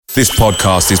This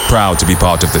podcast is proud to be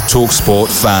part of the TalkSport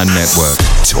Fan Network.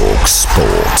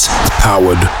 TalkSport.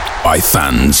 Powered by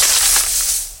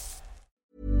fans.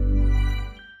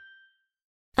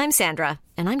 I'm Sandra,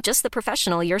 and I'm just the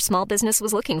professional your small business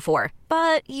was looking for.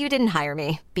 But you didn't hire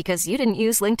me because you didn't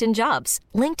use LinkedIn Jobs.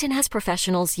 LinkedIn has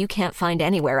professionals you can't find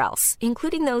anywhere else,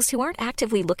 including those who aren't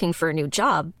actively looking for a new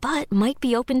job, but might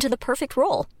be open to the perfect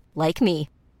role, like me.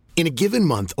 In a given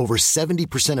month, over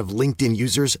 70% of LinkedIn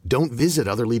users don't visit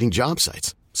other leading job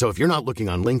sites. So if you're not looking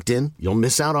on LinkedIn, you'll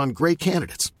miss out on great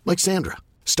candidates like Sandra.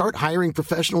 Start hiring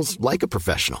professionals like a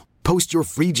professional. Post your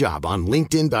free job on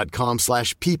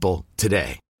linkedin.com/people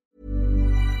today.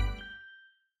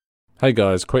 Hey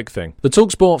guys, quick thing. The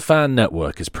TalkSport Fan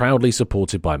Network is proudly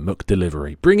supported by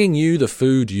McDelivery, bringing you the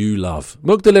food you love.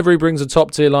 McDelivery brings a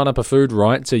top-tier lineup of food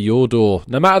right to your door.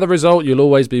 No matter the result, you'll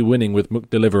always be winning with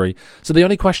McDelivery. So the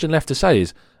only question left to say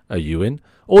is, are you in?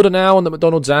 Order now on the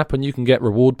McDonald's app and you can get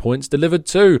reward points delivered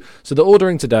too. So the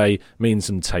ordering today means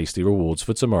some tasty rewards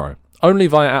for tomorrow. Only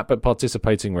via app at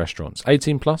participating restaurants.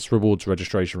 18 plus, rewards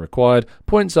registration required.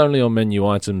 Points only on menu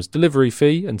items. Delivery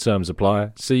fee and terms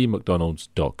apply. See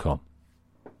mcdonalds.com.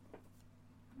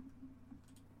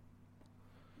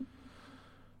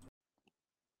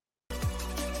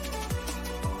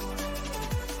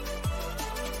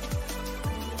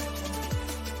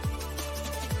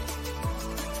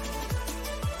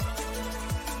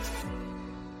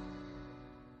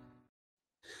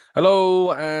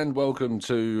 Hello and welcome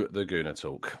to the Gooner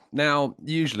Talk. Now,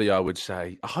 usually I would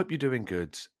say, I hope you're doing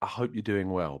good. I hope you're doing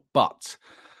well. But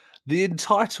the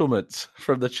entitlement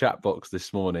from the chat box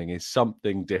this morning is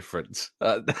something different.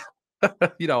 I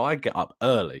get up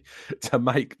early to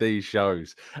make these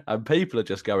shows and people are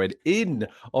just going in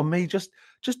on me, just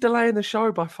delaying the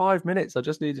show by 5 minutes. I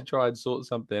just need to try and sort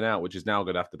something out, which is now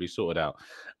going to have to be sorted out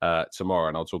tomorrow.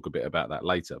 And I'll talk a bit about that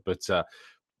later. But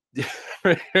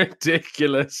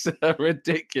ridiculous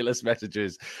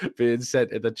messages being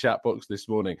sent in the chat box this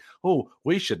morning. Oh,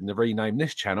 we shouldn't rename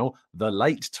this channel The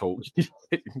Late Talk.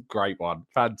 Great one.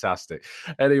 Fantastic.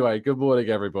 Anyway, good morning,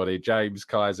 everybody. James,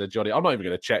 Kaiser, Johnny. I'm not even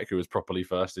going to check who was properly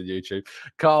first in YouTube.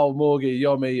 Carl, Morgie,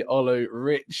 Yomi, Olu,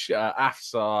 Rich,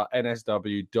 Afsar,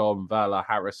 NSW, Dom, Vala,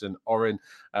 Harrison, Orin,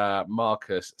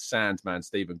 Marcus, Sandman,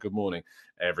 Stephen. Good morning,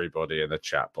 everybody in the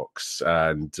chat box.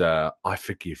 And I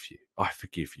forgive you. I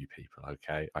forgive you, people,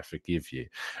 okay? I forgive you.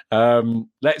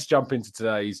 Let's jump into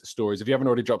today's stories. If you haven't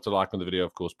already dropped a like on the video,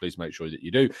 of course, please make sure that you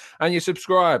do. And you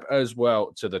subscribe as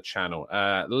well to the channel.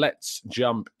 Let's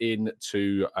jump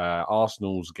into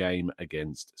Arsenal's game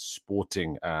against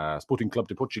Sporting Club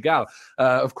de Portugal.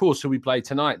 Of course, who we play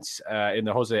tonight in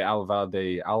the Jose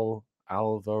Alvalade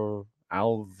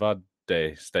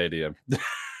Stadium.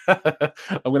 I'm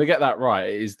going to get that right.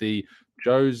 It is the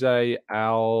Jose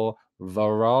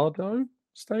Alvarado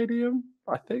Stadium,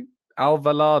 I think.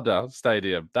 Alvalade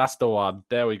Stadium. That's the one.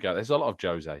 There we go. There's a lot of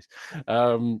Jose's.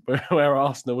 Where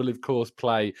Arsenal will, of course,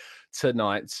 play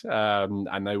tonight.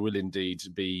 And they will indeed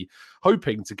be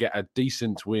hoping to get a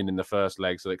decent win in the first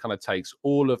leg. So it kind of takes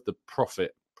all of the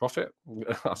profit.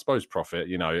 I suppose profit.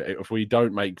 If we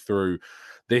don't make through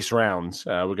this round,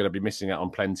 we're going to be missing out on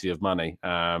plenty of money.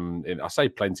 I say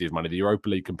plenty of money. The Europa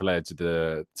League compared to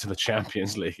the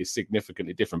Champions League is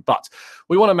significantly different. But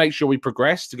we want to make sure we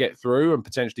progress to get through and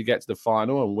potentially get to the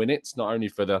final and win it. It's not only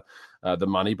for the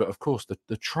money, but of course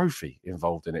the trophy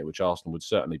involved in it, which Arsenal would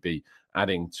certainly be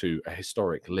adding to a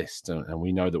historic list. And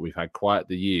we know that we've had quite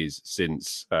the years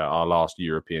since our last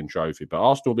European trophy. But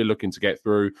Arsenal will be looking to get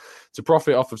through to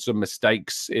profit off of some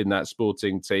mistakes in that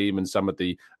Sporting team and some of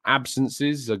the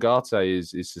absences. Zagate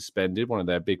is suspended, one of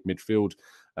their big midfield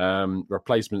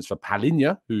replacements for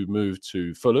Palinha, who moved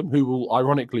to Fulham, who will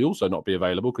ironically also not be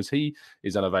available because he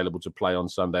is unavailable to play on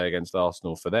Sunday against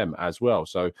Arsenal for them as well.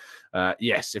 So,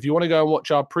 yes, if you want to go and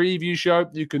watch our preview show,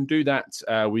 you can do that.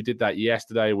 We did that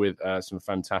yesterday with some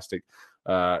fantastic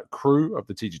crew of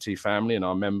the TGT family and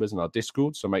our members and our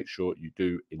Discord. So make sure you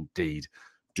do indeed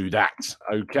do that.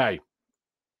 Okay.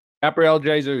 Gabriel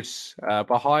Jesus,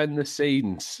 behind the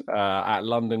scenes at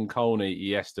London Colney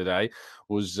yesterday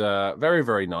was very,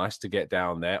 very nice to get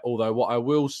down there. Although what I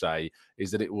will say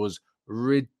is that it was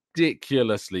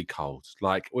ridiculously cold.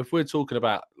 Like if we're talking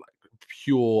about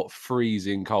pure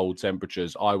freezing cold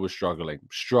temperatures, I was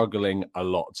struggling a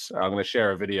lot. I'm going to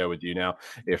share a video with you now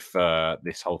if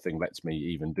this whole thing lets me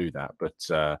even do that.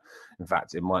 But in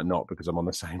fact, it might not because I'm on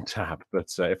the same tab.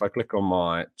 But if I click on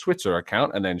my Twitter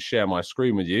account and then share my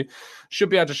screen with you, should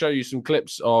be able to show you some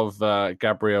clips of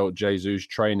Gabriel Jesus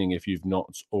training if you've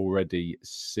not already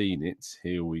seen it.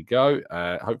 Here we go.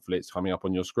 Hopefully it's coming up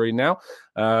on your screen now.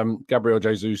 Gabriel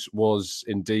Jesus was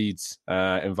indeed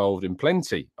involved in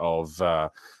plenty of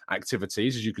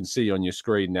activities, as you can see on your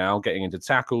screen now, getting into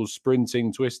tackles,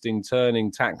 sprinting, twisting,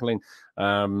 turning, tackling,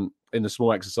 in the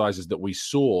small exercises that we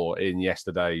saw in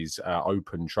yesterday's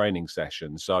open training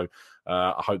session. So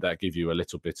I hope that gave you a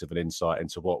little bit of an insight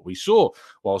into what we saw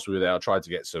whilst we were there. I tried to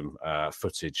get some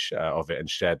footage of it and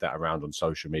shared that around on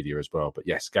social media as well. But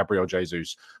yes, Gabriel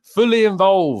Jesus fully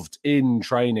involved in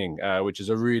training, which is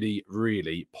a really,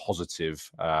 really positive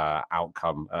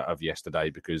outcome of yesterday,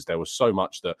 because there was so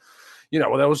much that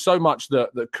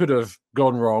that could have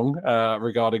gone wrong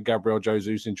regarding Gabriel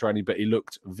Jesus in training, but he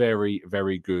looked very,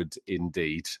 very good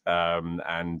indeed.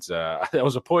 And there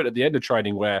was a point at the end of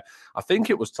training where I think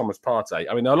it was Thomas Partey.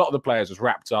 I mean, a lot of the players was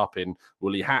wrapped up in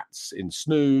woolly hats, in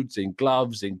snoods, in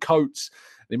gloves, in coats.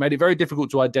 They made it very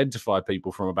difficult to identify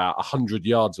people from about 100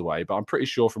 yards away, but I'm pretty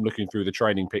sure from looking through the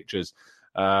training pictures,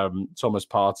 Thomas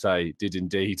Partey did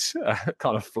indeed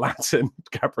kind of flatten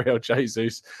Gabriel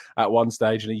Jesus at one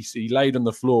stage, and he laid on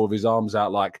the floor with his arms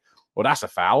out like, well, that's a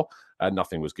foul, and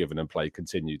nothing was given and play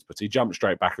continued. But he jumped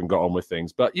straight back and got on with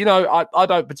things. But, I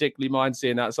don't particularly mind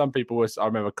seeing that. Some people I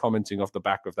remember commenting off the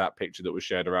back of that picture that was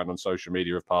shared around on social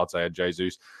media of Partey and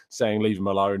Jesus saying, leave him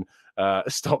alone,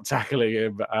 stop tackling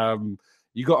him.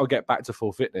 You got to get back to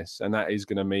full fitness, and that is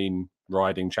going to mean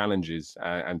riding challenges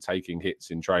and taking hits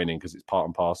in training, because it's part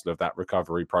and parcel of that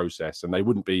recovery process. And they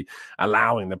wouldn't be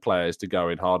allowing the players to go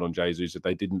in hard on Jesus if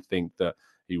they didn't think that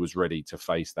he was ready to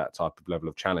face that type of level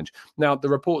of challenge. Now, the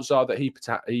reports are that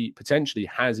he potentially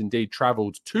has indeed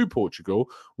travelled to Portugal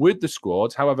with the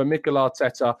squad. However, Mikel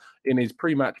Arteta, in his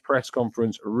pre-match press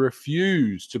conference,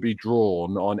 refused to be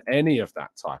drawn on any of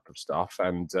that type of stuff,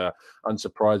 and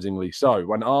unsurprisingly so.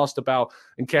 When asked about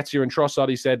Nketiah and Trossard,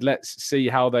 he said, let's see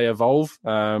how they evolve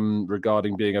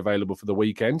regarding being available for the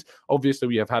weekend. Obviously,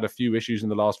 we have had a few issues in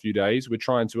the last few days. We're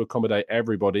trying to accommodate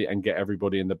everybody and get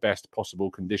everybody in the best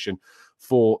possible condition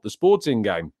for the Sporting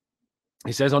game.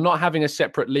 He says, I'm not having a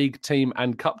separate league team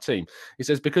and cup team. He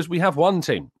says, because we have one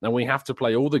team and we have to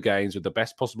play all the games with the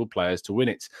best possible players to win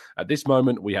it. At this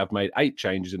moment, we have made 8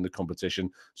 changes in the competition,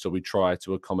 so we try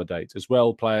to accommodate as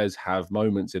well. Players have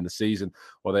moments in the season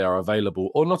where they are available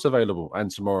or not available,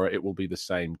 and tomorrow it will be the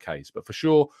same case. But for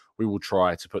sure, we will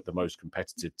try to put the most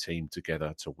competitive team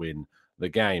together to win the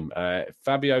game.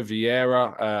 Fabio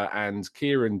Vieira and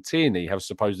Kieran Tierney have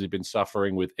supposedly been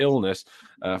suffering with illness.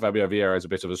 Fabio Vieira has a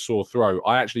bit of a sore throat.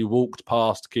 I actually walked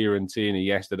past Kieran Tierney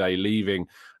yesterday leaving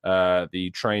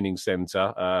the training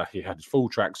centre. He had his full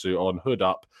tracksuit on, hood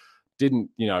up,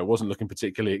 wasn't looking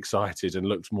particularly excited and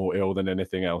looked more ill than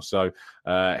anything else. So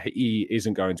he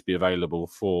isn't going to be available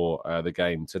for the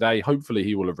game today. Hopefully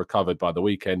he will have recovered by the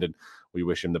weekend, and we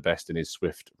wish him the best in his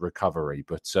swift recovery.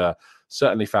 But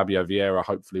certainly Fabio Vieira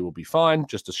hopefully will be fine,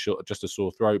 just a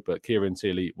sore throat. But Kieran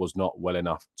Tierney was not well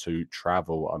enough to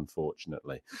travel,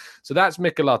 unfortunately. So that's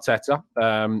Mikel Arteta.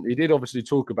 He did obviously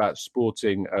talk about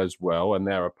Sporting as well and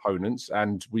their opponents.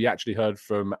 And we actually heard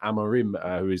from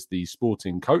Amorim, who is the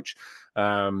Sporting coach.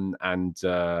 And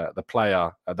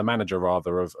the manager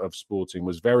rather of Sporting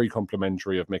was very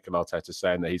complimentary of Mikel Arteta,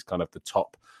 saying that he's kind of the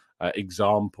top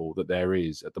example that there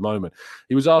is at the moment.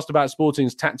 He was asked about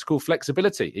Sporting's tactical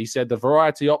flexibility. He said the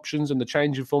variety options and the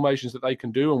change in formations that they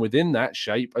can do, and within that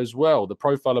shape as well. The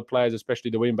profile of players, especially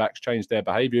the wing-backs, change their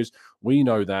behaviours. We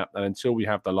know that, and until we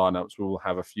have the lineups, we will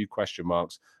have a few question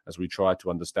marks as we try to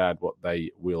understand what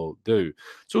they will do.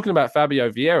 Talking about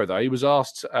Fabio Vieira, though, he was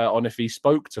asked on if he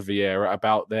spoke to Vieira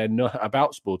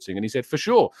about Sporting, and he said, for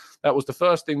sure, that was the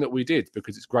first thing that we did,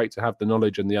 because it's great to have the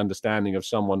knowledge and the understanding of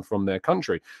someone from their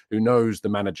country who knows the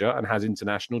manager and has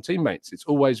international teammates. It's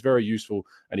always very useful,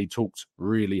 and he talked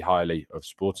really highly of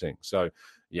Sporting. So,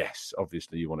 yes,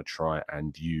 obviously you want to try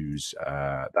and use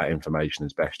that information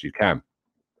as best you can.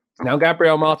 Now,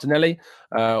 Gabriel Martinelli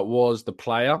was the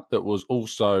player that was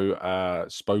also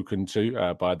spoken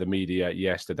to by the media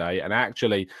yesterday. And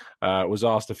actually, was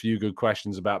asked a few good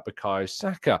questions about Bukayo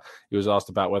Saka. He was asked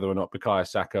about whether or not Bukayo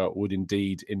Saka would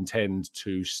indeed intend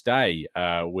to stay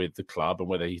with the club and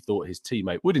whether he thought his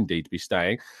teammate would indeed be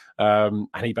staying. And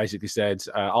he basically said,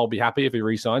 I'll be happy if he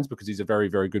re-signs because he's a very,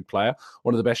 very good player,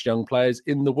 one of the best young players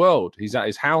in the world. He's at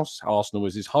his house. Arsenal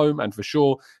is his home, and for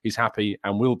sure, he's happy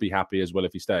and will be happy as well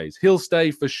if he stays. He'll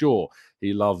stay for sure.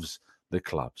 He loves the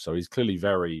club. So he's clearly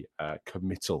very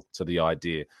committal to the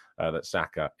idea that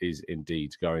Saka is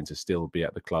indeed going to still be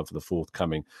at the club for the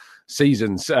forthcoming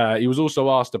seasons. He was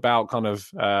also asked about kind of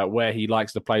where he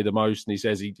likes to play the most, and he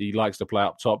says he likes to play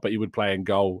up top, but he would play in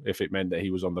goal if it meant that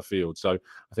he was on the field. So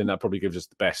I think that probably gives us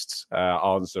the best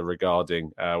answer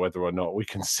regarding whether or not we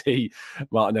can see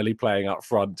Martinelli playing up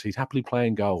front. He'd happily play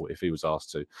in goal if he was asked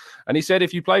to. And he said,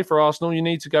 if you play for Arsenal, you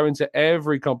need to go into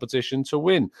every competition to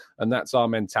win. And that's our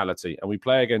mentality. And we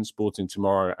play against Sporting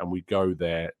tomorrow, and we go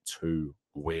there to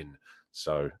win.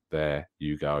 So there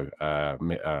you go.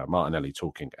 Martinelli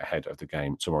talking ahead of the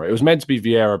game tomorrow. It was meant to be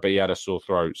Vieira, but he had a sore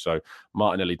throat, so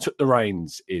Martinelli took the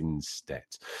reins instead.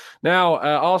 Now,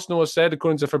 Arsenal has said,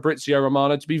 according to Fabrizio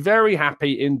Romano, to be very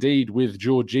happy indeed with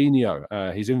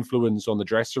Jorginho. His influence on the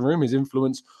dressing room, his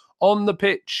influence on the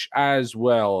pitch as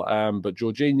well. But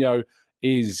Jorginho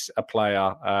is a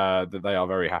player that they are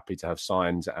very happy to have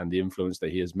signed, and the influence that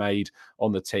he has made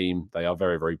on the team, they are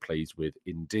very, very pleased with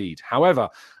indeed. However,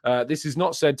 this is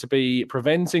not said to be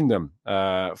preventing them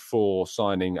for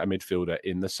signing a midfielder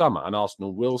in the summer, and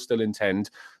Arsenal will still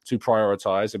intend to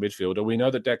prioritise a midfielder. We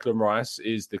know that Declan Rice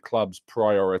is the club's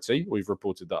priority. We've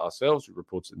reported that ourselves. We've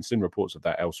reported and seen reports of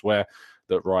that elsewhere,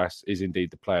 that Rice is indeed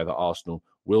the player that Arsenal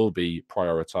will be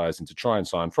prioritising to try and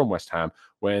sign from West Ham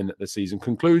when the season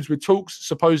concludes, with talks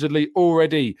supposedly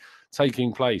already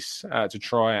taking place to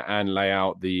try and lay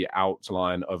out the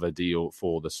outline of a deal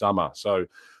for the summer. So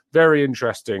very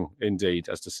interesting indeed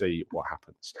as to see what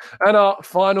happens. And our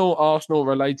final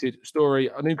Arsenal-related story,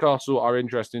 Newcastle are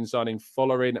interested in signing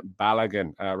Folarin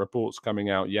Balogun. Reports coming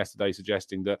out yesterday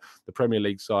suggesting that the Premier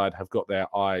League side have got their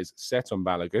eyes set on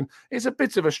Balogun. It's a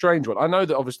bit of a strange one. I know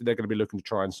that obviously they're going to be looking to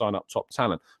try and sign up top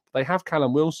talent. But they have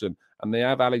Callum Wilson and they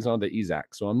have Alexander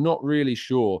Isak. So I'm not really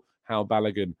sure how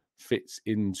Balogun fits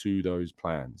into those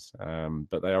plans.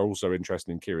 But they are also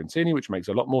interested in Kieran Tierney, which makes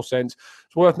a lot more sense.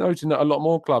 It's worth noting that a lot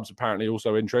more clubs apparently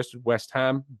also interested. West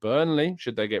Ham, Burnley,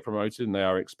 should they get promoted, and they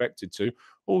are expected to,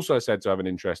 also said to have an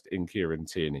interest in Kieran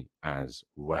Tierney as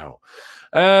well.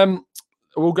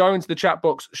 We'll go into the chat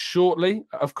box shortly.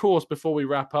 Of course, before we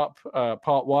wrap up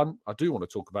part one, I do want to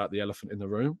talk about the elephant in the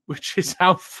room, which is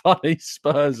how funny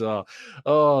Spurs are.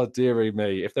 Oh, dearie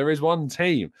me. If there is one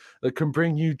team that can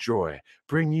bring you joy,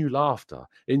 bring you laughter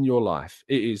in your life,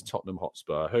 it is Tottenham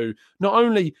Hotspur, who not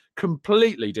only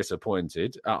completely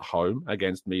disappointed at home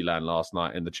against Milan last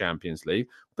night in the Champions League,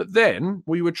 but then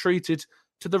we were treated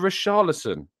to the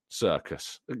Richarlison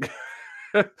circus.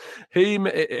 He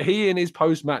in his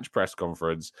post-match press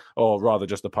conference, or rather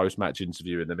just a post-match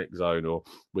interview in the mix zone or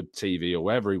with TV or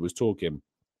wherever he was talking,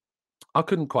 I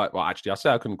couldn't quite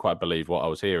believe what I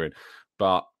was hearing.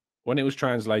 But when it was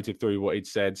translated through what he'd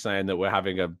said, saying that we're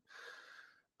having a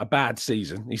bad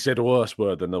season, he said a worse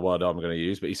word than the word I'm going to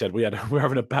use, but he said we're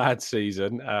having a bad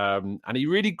season. And he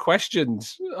really questioned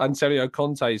Antonio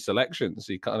Conte's selections.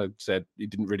 He kind of said he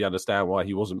didn't really understand why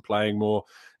he wasn't playing more.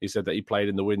 He said that he played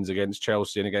in the wins against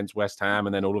Chelsea and against West Ham,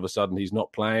 and then all of a sudden he's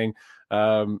not playing.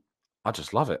 I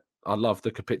just love it. I love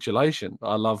the capitulation.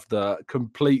 I love the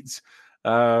complete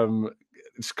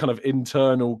it's kind of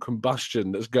internal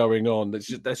combustion that's going on.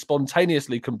 They're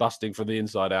spontaneously combusting from the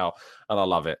inside out, and I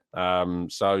love it.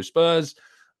 So Spurs,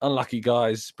 unlucky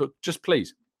guys, but just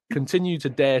please continue to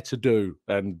dare to do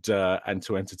and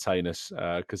to entertain us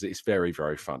because it's very,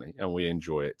 very funny and we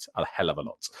enjoy it a hell of a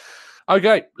lot.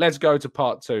 Okay, let's go to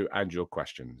part two and your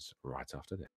questions right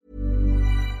after this.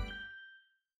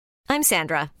 I'm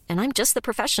Sandra, and I'm just the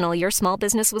professional your small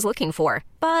business was looking for.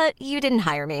 But you didn't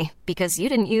hire me because you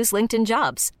didn't use LinkedIn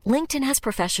Jobs. LinkedIn has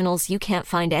professionals you can't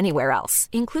find anywhere else,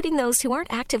 including those who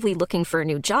aren't actively looking for a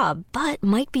new job, but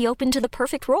might be open to the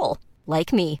perfect role,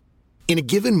 like me. In a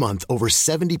given month, over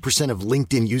 70% of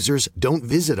LinkedIn users don't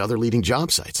visit other leading job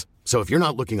sites. So if you're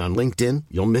not looking on LinkedIn,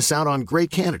 you'll miss out on great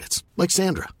candidates like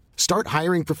Sandra. Start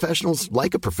hiring professionals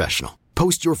like a professional.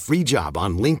 Post your free job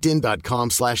on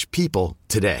linkedin.com/people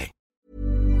today.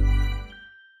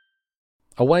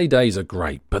 Away days are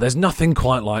great, but there's nothing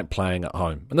quite like playing at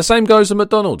home. And the same goes to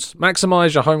McDonald's.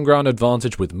 Maximise your home ground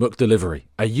advantage with McDelivery.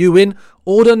 Are you in?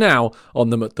 Order now on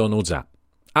the McDonald's app.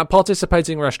 At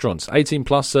participating restaurants, 18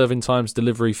 plus serving times,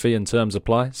 delivery fee and terms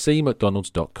apply. See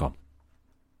mcdonalds.com.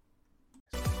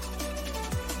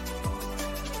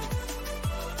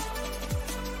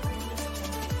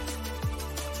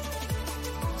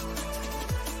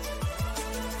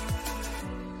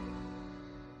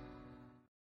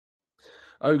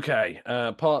 Okay,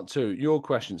 part two, your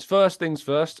questions. First things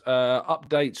first,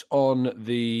 updates on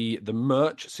the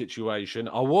merch situation.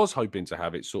 I was hoping to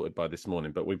have it sorted by this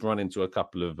morning, but we've run into a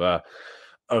couple of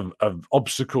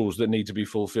obstacles that need to be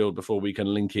fulfilled before we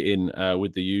can link it in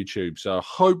with the YouTube. So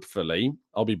hopefully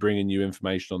I'll be bringing you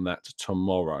information on that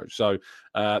tomorrow. So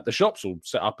the shop's all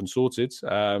set up and sorted.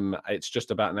 It's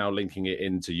just about now linking it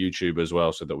into YouTube as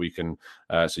well, so that we can,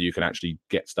 so you can actually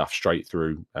get stuff straight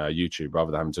through YouTube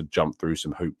rather than having to jump through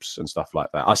some hoops and stuff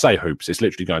like that. I say hoops, it's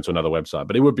literally going to another website,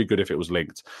 but it would be good if it was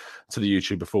linked to the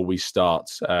YouTube before we start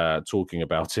talking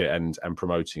about it and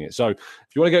promoting it. So if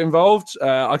you want to get involved,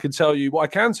 I can tell you, what I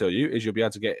can tell you is you'll be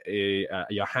able to get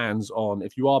your hands on,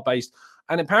 if you are based,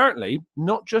 and apparently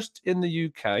not just in the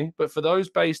UK, but for those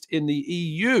based in the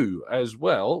EU as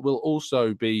well, will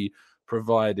also be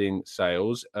providing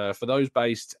sales. For those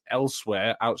based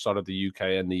elsewhere outside of the UK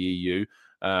and the EU,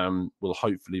 will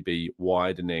hopefully be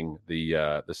widening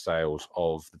the sales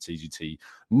of the TGT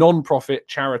non-profit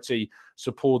charity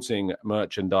supporting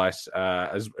merchandise.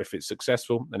 As if it's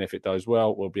successful and if it does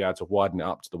well, we'll be able to widen it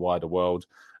up to the wider world.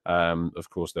 Of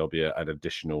course, there'll be an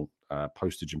additional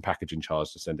postage and packaging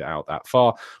charge to send it out that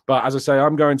far. But as I say,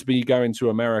 I'm going to be going to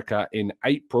America in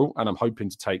April, and I'm hoping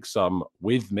to take some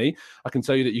with me. I can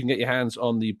tell you that you can get your hands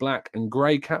on the black and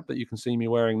grey cap that you can see me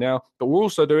wearing now, but we're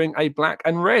also doing a black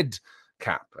and red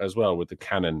cap as well, with the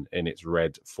cannon in its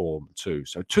red form too.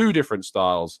 So two different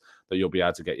styles that you'll be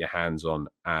able to get your hands on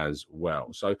as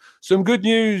well. So some good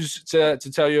news to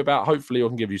tell you about. Hopefully I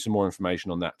can give you some more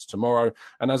information on that tomorrow.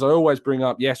 And as I always bring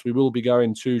up, yes, we will be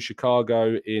going to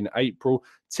Chicago in April.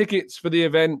 Tickets for the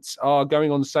event are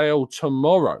going on sale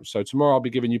tomorrow. So tomorrow I'll be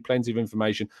giving you plenty of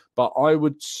information, but I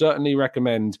would certainly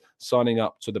recommend signing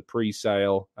up to the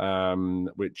pre-sale,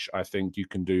 which I think you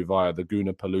can do via the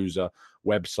Goonerpalooza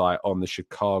website on the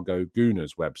Chicago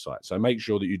Gooners website. So make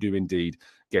sure that you do indeed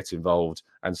get involved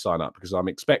and sign up, because I'm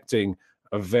expecting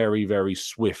a very, very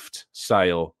swift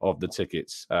sale of the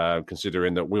tickets,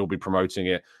 considering that we'll be promoting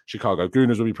it. Chicago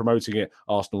Gooners will be promoting it.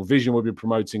 Arsenal Vision will be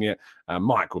promoting it.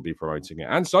 Mike will be promoting it.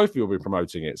 And Sophie will be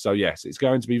promoting it. So, yes, it's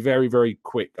going to be very, very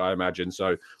quick, I imagine.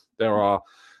 So there are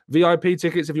VIP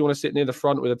tickets if you want to sit near the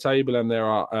front with a table, and there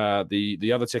are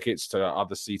the other tickets to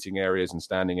other seating areas and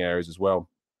standing areas as well.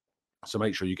 So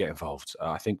make sure you get involved.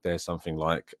 I think there's something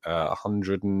like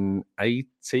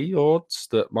 180 odds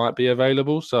that might be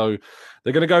available. So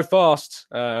they're going to go fast.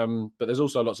 But there's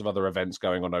also lots of other events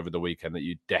going on over the weekend that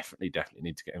you definitely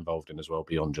need to get involved in as well,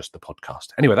 beyond just the podcast.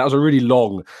 Anyway, that was a really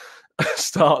long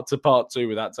start to part two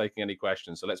without taking any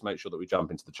questions. So let's make sure that we jump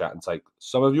into the chat and take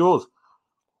some of yours.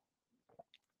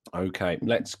 Okay,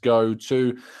 let's go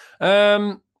to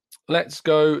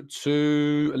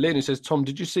Lynn, who says, Tom,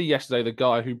 did you see yesterday the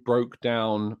guy who broke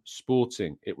down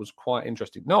Sporting? It was quite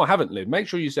interesting. No, I haven't, Lynn. Make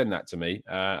sure you send that to me,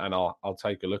 and I'll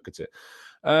take a look at it.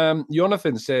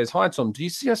 Jonathan says, hi, Tom. Do you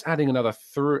see us adding another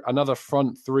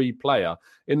front three player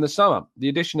in the summer? The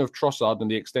addition of Trossard and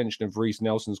the extension of Reece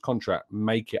Nelson's contract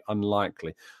make it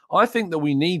unlikely. I think that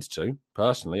we need to.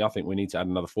 Personally, I think we need to add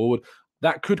another forward.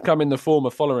 That could come in the form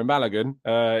of following Balogun.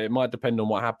 It might depend on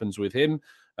what happens with him.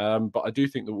 But I do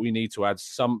think that we need to add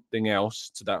something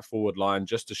else to that forward line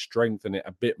just to strengthen it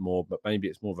a bit more. But maybe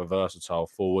it's more of a versatile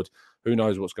forward. Who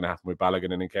knows what's going to happen with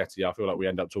Balogun and Nketiah? I feel like we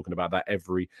end up talking about that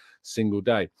every single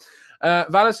day.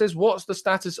 Vala says, what's the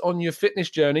status on your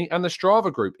fitness journey and the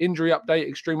Strava group? Injury update,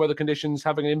 extreme weather conditions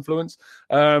having an influence?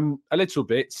 A little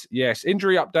bit, yes.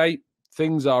 Injury update.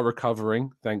 Things are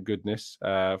recovering, thank goodness.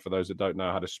 For those that don't know,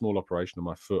 I had a small operation on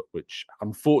my foot, which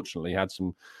unfortunately had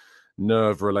some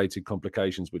nerve-related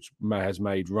complications, which has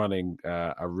made running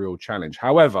a real challenge.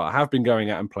 However, I have been going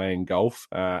out and playing golf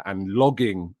and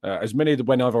logging, as many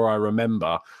whenever I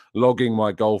remember, logging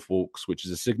my golf walks, which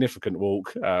is a significant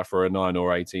walk for a 9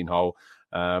 or 18 hole.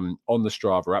 On the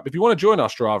Strava app. If you want to join our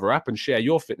Strava app and share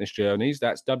your fitness journeys,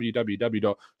 that's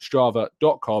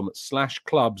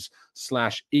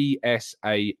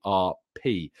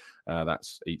www.strava.com/clubs/ESARP.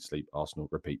 That's Eat, Sleep, Arsenal,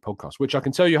 Repeat podcast, which I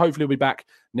can tell you hopefully will be back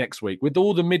next week. With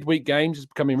all the midweek games, it's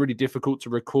becoming really difficult to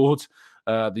record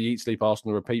the Eat, Sleep,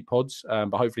 Arsenal, Repeat pods.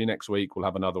 But hopefully next week we'll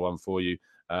have another one for you.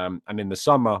 And in the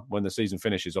summer, when the season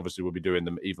finishes, obviously we'll be doing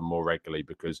them even more regularly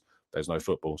because there's no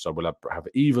football. So we'll have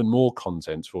even more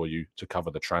content for you to cover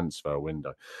the transfer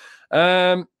window.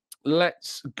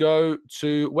 Let's go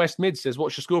to West Mid says,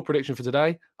 what's your score prediction for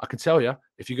today? I can tell you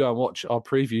if you go and watch our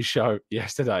preview show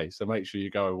yesterday. So make sure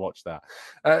you go and watch that.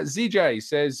 ZJ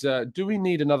says, do we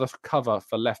need another cover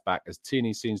for left back, as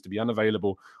Tierney seems to be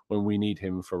unavailable when we need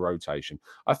him for rotation?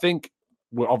 I think,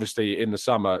 well, obviously in the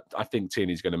summer, I think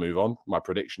Tierney's going to move on. My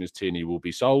prediction is Tierney will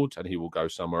be sold and he will go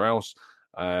somewhere else.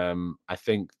 I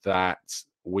think that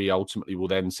we ultimately will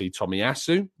then see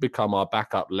Tomiyasu become our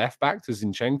backup left back to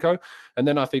Zinchenko. And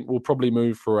then I think we'll probably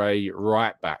move for a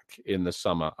right back in the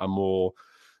summer, a more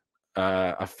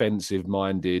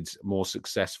offensive-minded, more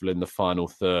successful in the final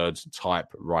third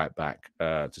type right back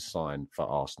to sign for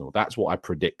Arsenal. That's what I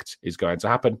predict is going to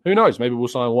happen. Who knows? Maybe we'll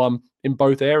sign one in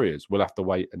both areas. We'll have to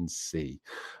wait and see.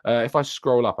 If I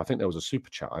scroll up, I think there was a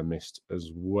super chat I missed as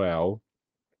well.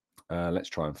 Let's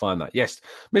try and find that. Yes,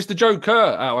 Mr. Joe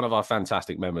Kerr, one of our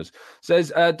fantastic members,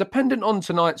 says, dependent on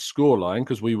tonight's scoreline,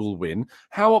 because we will win,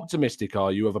 how optimistic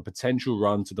are you of a potential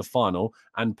run to the final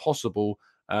and possible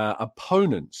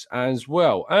opponents as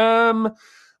well?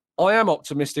 I am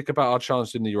optimistic about our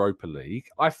chance in the Europa League.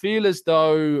 I feel as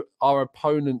though our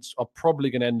opponents are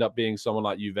probably going to end up being someone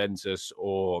like Juventus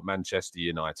or Manchester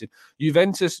United.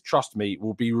 Juventus, trust me,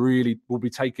 will be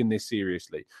taking this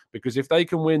seriously, because if they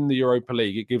can win the Europa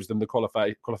League, it gives them the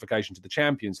qualification to the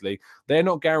Champions League. They're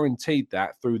not guaranteed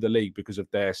that through the league because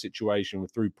of their situation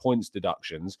through points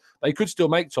deductions. They could still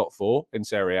make top four in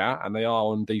Serie A, and they are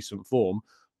on decent form,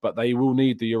 but they will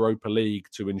need the Europa League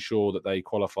to ensure that they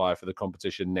qualify for the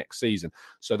competition next season.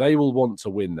 So they will want to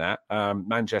win that.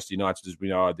 Manchester United, as we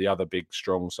know, are the other big,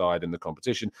 strong side in the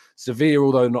competition. Sevilla,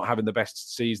 although not having the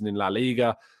best season in La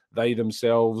Liga, they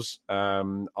themselves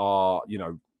are,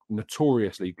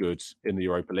 notoriously good in the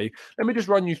Europa League. Let me just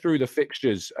run you through the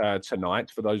fixtures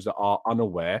tonight for those that are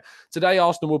unaware. Today,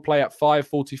 Arsenal will play at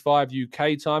 5:45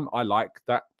 UK time. I like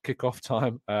that kickoff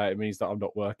time. It means that I'm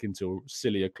not working till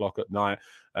silly o'clock at night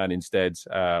and instead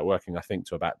working, I think,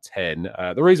 to about 10.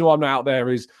 The reason why I'm not out there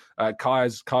is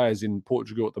Kaya's in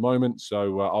Portugal at the moment,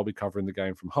 so I'll be covering the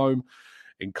game from home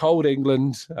in cold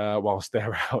England, whilst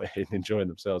they're out enjoying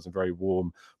themselves in very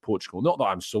warm Portugal. Not that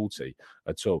I'm salty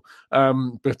at all.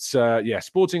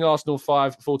 Sporting Arsenal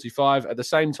 5:45. At the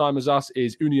same time as us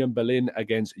is Union Berlin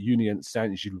against Union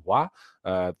Saint-Gilloise,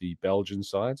 the Belgian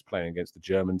sides playing against the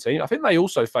German team. I think they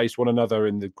also faced one another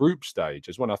in the group stage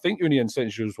as well. I think Union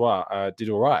Saint-Gilloise did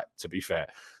all right, to be fair.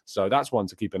 So that's one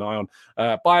to keep an eye on.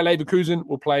 Bayer Leverkusen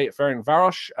will play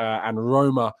Ferencváros, and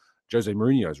Roma, Jose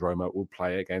Mourinho's Roma, will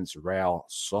play against Real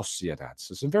Sociedad.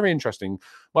 So some very interesting.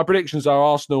 My predictions are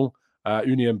Arsenal,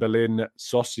 Union Berlin,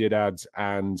 Sociedad,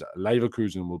 and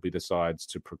Leverkusen will be the sides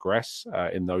to progress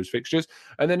in those fixtures.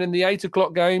 And then in the 8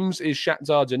 o'clock games is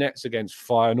Shakhtar Donetsk against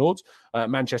Feyenoord.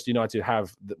 Manchester United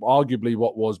have arguably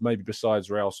what was, maybe besides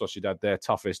Real Sociedad, their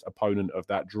toughest opponent of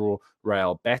that draw,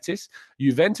 Real Betis.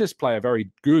 Juventus play a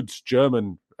very good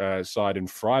German side in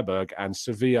Freiburg, and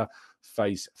Sevilla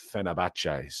face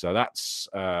Fenerbahce. So that's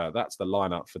the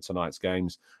lineup for tonight's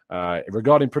games.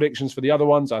 Regarding predictions for the other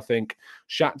ones, I think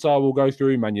Shakhtar will go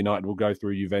through, Man United will go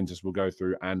through, Juventus will go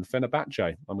through, and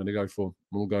Fenerbahce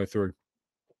will go through.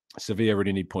 Sevilla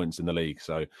really need points in the league,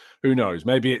 so who knows?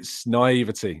 Maybe it's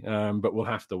naivety, but we'll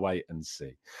have to wait and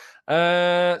see.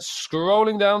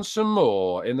 Scrolling down some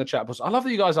more in the chat box. I love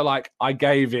that you guys are like, I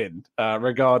gave in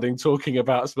regarding talking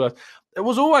about Spurs. It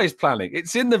was always planning.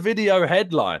 It's in the video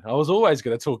headline. I was always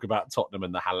going to talk about Tottenham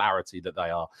and the hilarity that they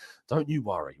are. Don't you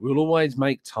worry. We'll always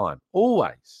make time.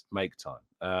 Always make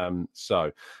time.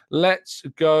 So let's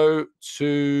go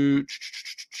to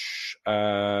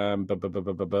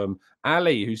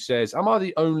Ali, who says, am I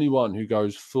the only one who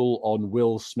goes full on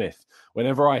Will Smith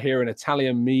whenever I hear an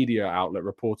Italian media outlet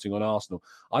reporting on Arsenal?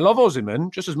 I love Osimhen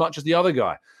just as much as the other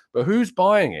guy, but who's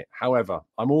buying it? However,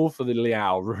 I'm all for the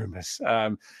Leao rumours.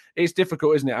 It's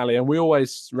difficult, isn't it, Ali? And we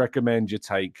always recommend you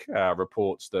take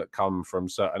reports that come from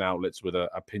certain outlets with a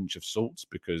pinch of salt,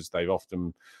 because they've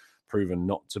often proven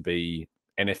not to be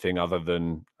anything other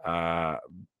than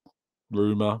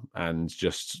rumor and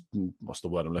just, what's the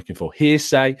word I'm looking for?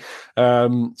 Hearsay.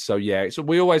 So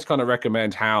we always kind of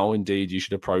recommend how indeed you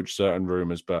should approach certain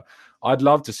rumors. But I'd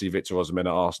love to see Victor Osimhen at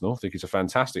Arsenal. I think he's a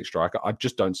fantastic striker. I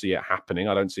just don't see it happening.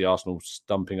 I don't see Arsenal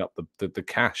stumping up the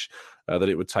cash that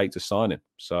it would take to sign him.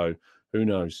 So who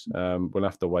knows? We'll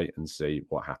have to wait and see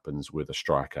what happens with a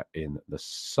striker in the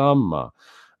summer.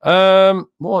 What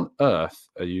on earth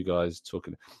are you guys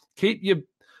talking? Keep your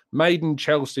maiden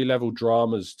Chelsea level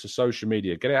dramas to social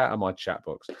media. Get it out of my chat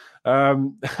box.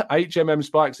 HMM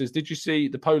Spike says, did you see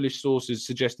the Polish sources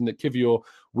suggesting that Kivior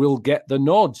will get the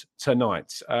nod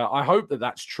tonight? I hope that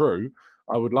that's true.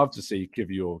 I would love to see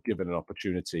Kivior given an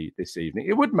opportunity this evening.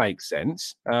 It would make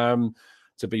sense.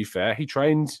 To be fair, he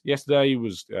trained yesterday. He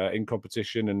was in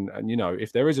competition. And,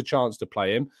 if there is a chance to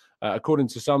play him, according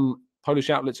to some Polish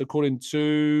outlets, according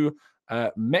to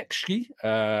Mekski,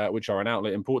 which are an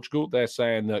outlet in Portugal, they're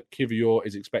saying that Kivior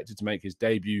is expected to make his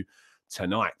debut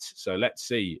tonight. So let's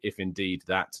see if indeed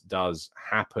that does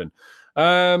happen.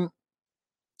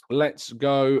 let's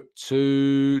go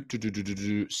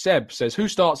to Seb says, who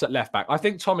starts at left back? I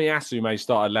think Tomiyasu may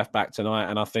start at left back tonight,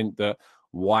 and I think that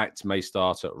White may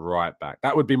start at right back.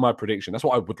 That would be my prediction. That's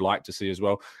what I would like to see as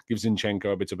well. Give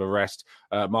Zinchenko a bit of a rest.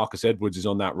 Marcus Edwards is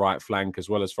on that right flank as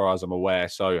well, as far as I'm aware.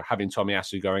 So having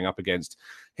Tomiyasu going up against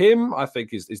him, I think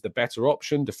is the better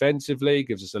option defensively.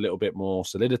 Gives us a little bit more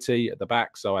solidity at the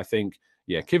back. So I think,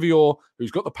 Kivior,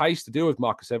 who's got the pace to deal with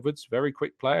Marcus Edwards, very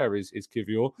quick player, is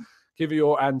Kivior.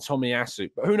 Kivior and Tomiyasu.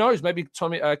 But who knows? Maybe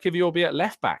Kivior will be at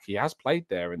left back. He has played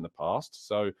there in the past.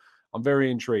 So I'm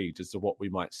very intrigued as to what we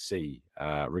might see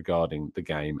regarding the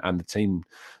game and the team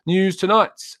news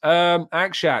tonight.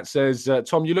 Akshat says,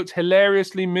 Tom, you looked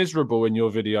hilariously miserable in your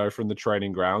video from the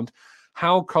training ground.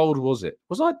 How cold was it?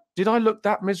 Did I look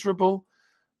that miserable?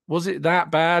 Was it that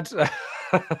bad?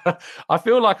 I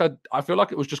feel like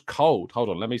it was just cold. Hold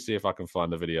on, let me see if I can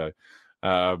find the video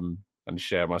and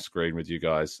share my screen with you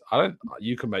guys.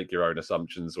 You can make your own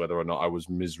assumptions whether or not I was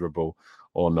miserable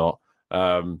or not.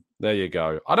 There you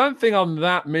go. I don't think I'm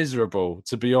that miserable,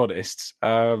 to be honest.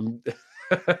 I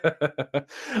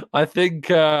think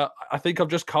I'm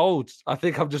just cold. I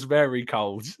think I'm just very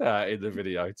cold in the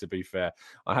video, to be fair.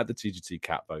 I had the TGT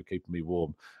cap, though, keeping me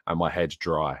warm and my head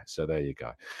dry. So there you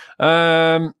go.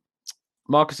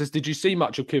 Marcus says, did you see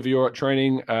much of Kivior at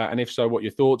training? And if so, what are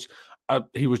your thoughts?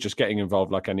 He was just getting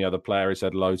involved like any other player. He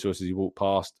said hello to us as he walked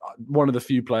past. One of the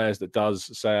few players that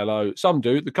does say hello. Some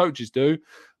do. The coaches do.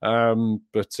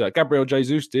 But Gabriel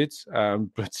Jesus did.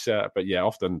 But yeah,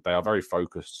 often they are very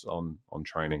focused on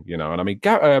training, And I mean,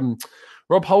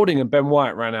 Rob Holding and Ben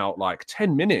White ran out like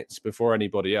 10 minutes before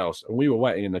anybody else. And we were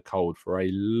waiting in the cold for a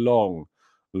long,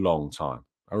 long time.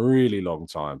 A really long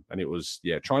time. And it was,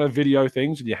 trying to video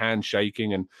things with your hands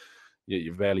shaking and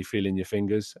you're barely feeling your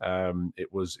fingers.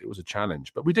 It was a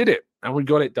challenge, but we did it and we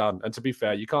got it done. And to be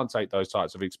fair, you can't take those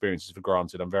types of experiences for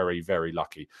granted. I'm very, very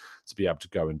lucky to be able to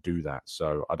go and do that.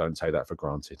 So I don't take that for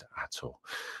granted at all.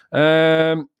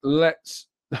 Let's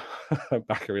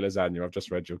Bakary Lasagna, I've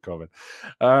just read your comment.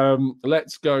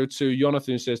 Let's go to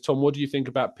Jonathan, who says, Tom, what do you think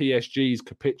about PSG's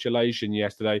capitulation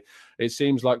yesterday? It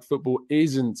seems like football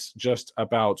isn't just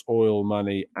about oil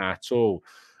money at all.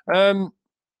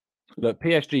 Look,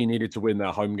 PSG needed to win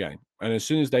their home game. And as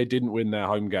soon as they didn't win their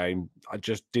home game, I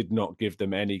just did not give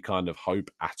them any kind of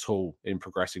hope at all in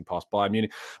progressing past Bayern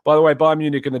Munich. By the way, Bayern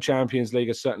Munich in the Champions League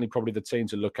are certainly probably the team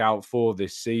to look out for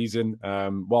this season.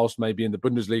 Whilst maybe in the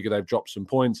Bundesliga they've dropped some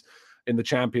points, in the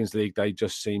Champions League they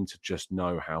just seem to just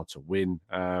know how to win.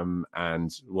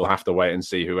 And we'll have to wait and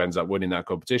see who ends up winning that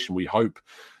competition. We hope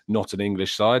not an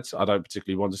English side. I don't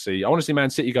particularly want to see... I want to see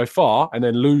Man City go far and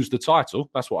then lose the title.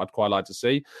 That's what I'd quite like to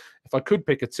see. If I could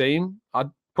pick a team, I'd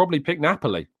probably pick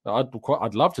Napoli.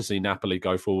 I'd love to see Napoli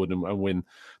go forward and win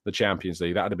the Champions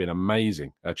League. That would have been an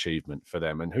amazing achievement for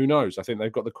them. And who knows? I think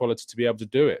they've got the quality to be able to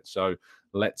do it. So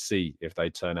let's see if they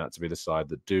turn out to be the side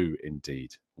that do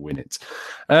indeed win it.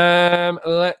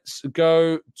 Let's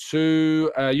go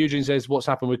to Eugene says, what's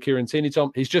happened with Kieran Tierney,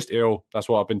 Tom? He's just ill. That's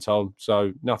what I've been told.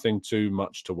 So nothing too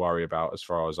much to worry about as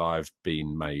far as I've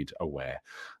been made aware.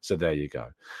 So there you go.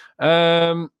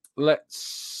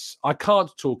 I can't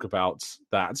talk about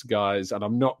that, guys, and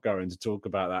I'm not going to talk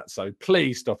about that. So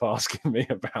please stop asking me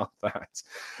about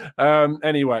that.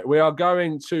 Anyway, we are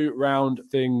going to round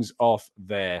things off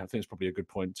there. I think it's probably a good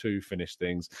point to finish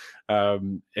things.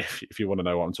 If you want to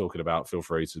know what I'm talking about, feel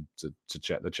free to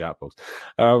check the chat box.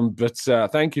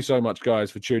 But thank you so much,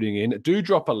 guys, for tuning in. Do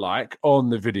drop a like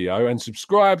on the video and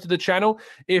subscribe to the channel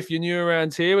if you're new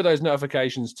around here with those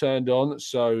notifications turned on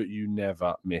so you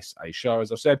never miss a show.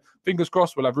 As I've said, fingers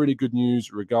crossed, we'll have really good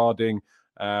news regarding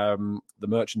the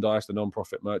merchandise, the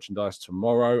non-profit merchandise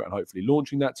tomorrow, and hopefully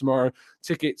launching that tomorrow.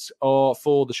 Tickets are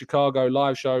for the Chicago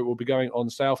live show will be going on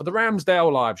sale. For the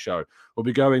Ramsdale live show will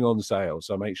be going on sale.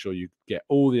 So make sure you get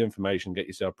all the information, get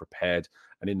yourself prepared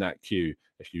and in that queue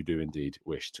if you do indeed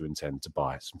wish to intend to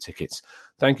buy some tickets.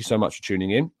 Thank you so much for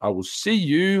tuning in. I will see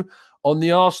you on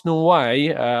the Arsenal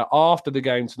way after the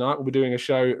game tonight. We'll be doing a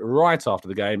show right after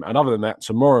the game. And other than that,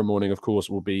 tomorrow morning, of course,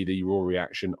 will be the raw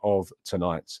reaction of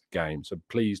tonight's game. So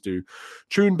please do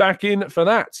tune back in for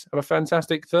that. Have a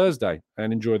fantastic Thursday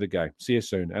and enjoy the game. See you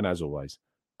soon. And as always,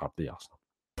 up the Arsenal.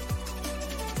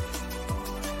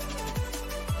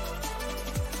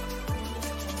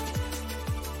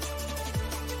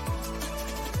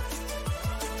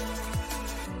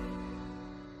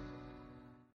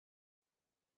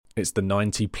 It's the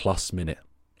 90-plus minute.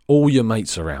 All your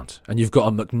mates around, and you've got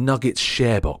a McNuggets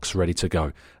share box ready to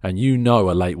go, and you know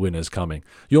a late winner's coming.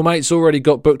 Your mate's already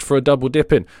got booked for a double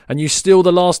dipping, and you steal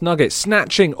the last nugget,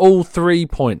 snatching all 3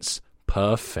 points.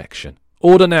 Perfection.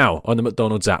 Order now on the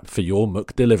McDonald's app for your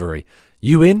McDelivery.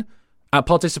 You in? At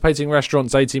participating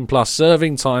restaurants, 18 plus,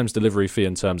 serving times, delivery fee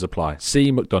and terms apply.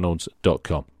 See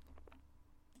mcdonalds.com.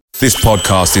 This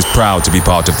podcast is proud to be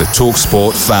part of the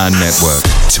TalkSport Fan Network.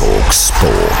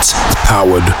 TalkSport.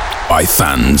 Powered by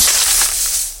fans.